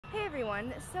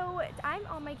everyone. So I'm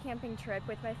on my camping trip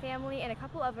with my family and a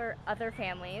couple other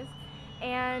families,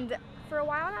 and for a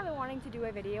while now I've been wanting to do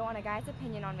a video on a guy's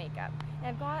opinion on makeup. And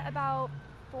I've got about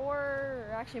 4,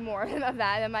 or actually more of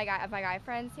that, of my guy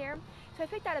friends here. So I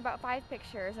picked out about 5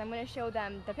 pictures. I'm going to show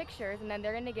them the pictures and then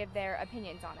they're going to give their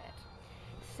opinions on it.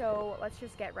 So let's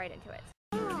just get right into it.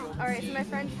 Alright, so my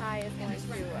friend Ty is going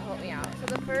to help me out.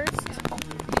 So the first,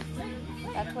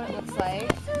 that's what it looks like.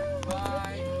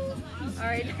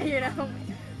 Alright,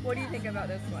 what do you think about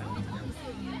this one?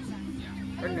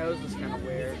 Her nose is kind of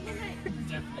weird.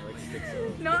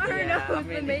 Not her nose,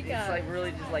 the makeup. It's like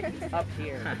really just like up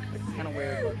here. It's kind of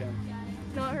weird looking.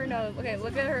 Not her nose. Okay,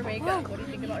 look at her makeup. What do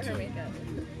you think about her makeup?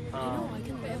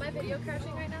 Am I video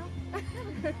crashing right now?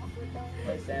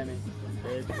 Hey, Sammy.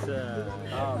 It's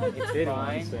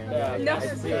fine. No.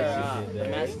 The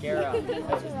mascara.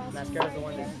 Mascara's the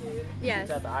one that Yes.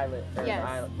 shoots out the eyelid. Or Yes. the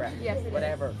eyelid, Yes, it is.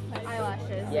 whatever.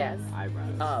 Eyelashes. Yes.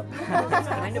 eyebrows. It's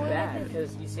kind of bad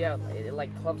because you see how it like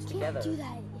clumps together.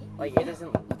 Like it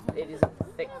isn't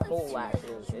thick full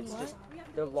lashes. It's just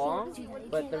they're long,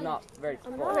 but they're not very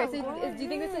full. Okay, so do you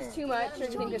think this is too much or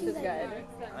do you think this is good?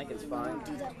 I think it's fine.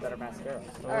 Better mascara.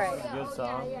 Alright. Good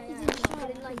song.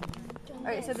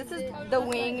 Alright, so this is the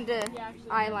winged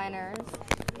eyeliners.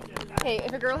 Okay,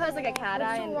 if a girl has like a cat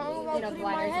eye and the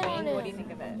liner's winged, what do you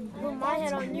think of it? Put my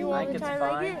head on you all I the think it's time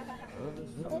fine. like it.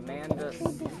 Amanda,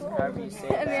 however you say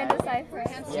it. Amanda Seyfried.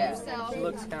 Yeah, she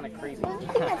looks kind of creepy.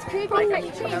 That's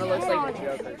creepy. She kind of looks like the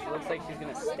Joker. She looks like she's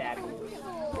gonna stab you.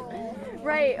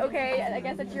 Right, okay, I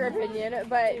guess that's your opinion,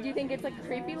 but do you think it's like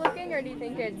creepy looking or do you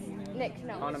think it's Nick?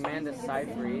 No. On Amanda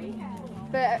Seyfried.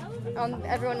 But on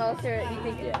everyone else here, do you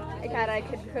think a cat eye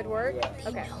could work? Yes.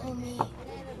 Okay.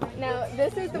 Now,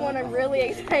 this is the one I'm really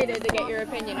excited to get your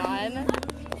opinion on.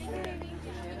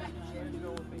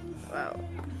 Wow.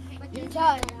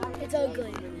 It's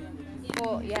ugly.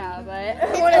 Well, yeah, but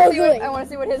I want to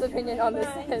see what his opinion on this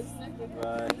is.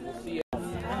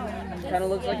 Kind of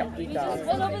looks like a peacock.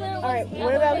 Alright,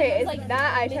 what about, okay, is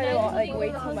that eyeshadow like way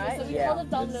too much? Yeah.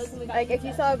 Like if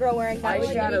you saw a girl wearing that, would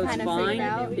you be Eyeshadow's kind of freaked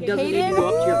out? fine. It doesn't need to Hayden? go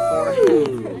up to your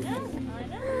forehead.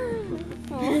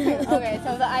 Okay,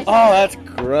 so the eyeshadow. Oh, that's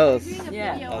gross.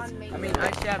 Yeah. I mean,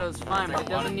 eyeshadow's fine, but it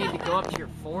doesn't need to go up to your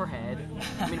forehead.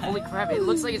 I mean, holy crap, it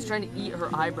looks like it's trying to eat her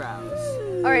eyebrows.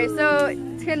 Alright, so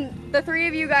can the 3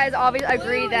 of you guys obviously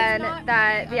agree then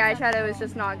that the eyeshadow is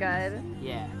just not good?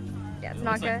 Yeah. Yeah, it's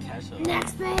not good.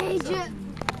 Next page.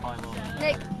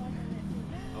 Nick.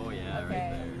 Oh yeah,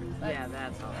 Okay. Yeah,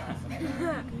 that's all.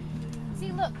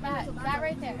 See, look, that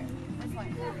right there. This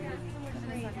one.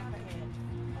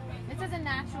 This is a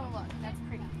natural look. That's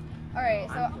pretty. Alright,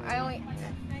 so I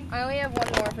only have one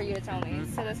more for you to tell me.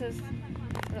 So this is what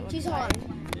it looks She's like. hot.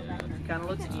 She kind of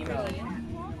looks emo,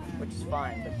 which is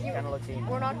fine, but she kind of looks emo.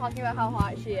 We're not talking about how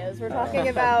hot she is. We're talking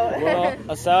about Well,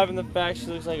 aside from the fact she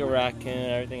looks like a raccoon,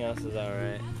 everything else is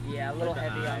alright. Yeah, a little Like the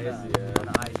heavy on eyes, the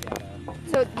eyeshadow.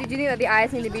 So did you think that the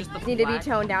eyes need to be Just the black.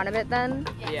 toned down a bit then?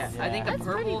 Yeah, I think the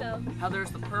purple, how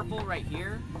there's the purple right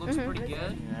here, looks pretty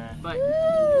good, Yeah. but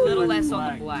a little less on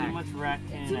the Too black. much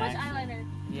raccoon. Too much action. eyeliner.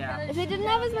 Yeah. If it didn't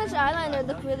have as much eyeliner, it'd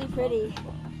look really pretty.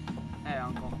 Hey,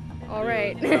 Uncle.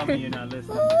 Alright. Tell me you're not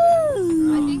listening.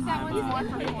 I think that one's more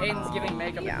for me. Hayden's giving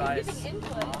makeup advice. Hey,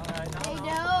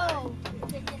 no.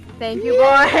 Thank you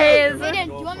boys. Hayden,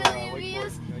 do you want million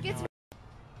views? Get some.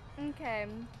 Okay,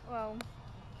 well,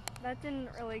 that didn't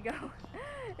really go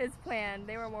as planned.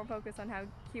 They were more focused on how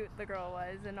cute the girl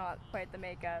was and not quite the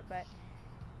makeup, but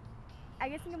I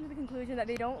guess I come to the conclusion that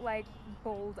they don't like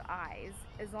bold eyes,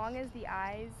 as long as the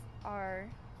eyes are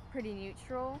pretty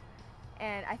neutral,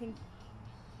 and I think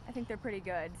they're pretty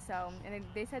good. So, and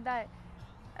they said that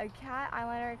a cat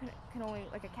eyeliner can only,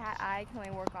 like a cat eye can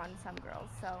only work on some girls.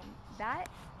 So that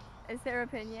is their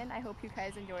opinion. I hope you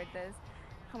guys enjoyed this.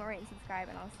 Comment, rate, and subscribe,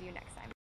 and I'll see you next time.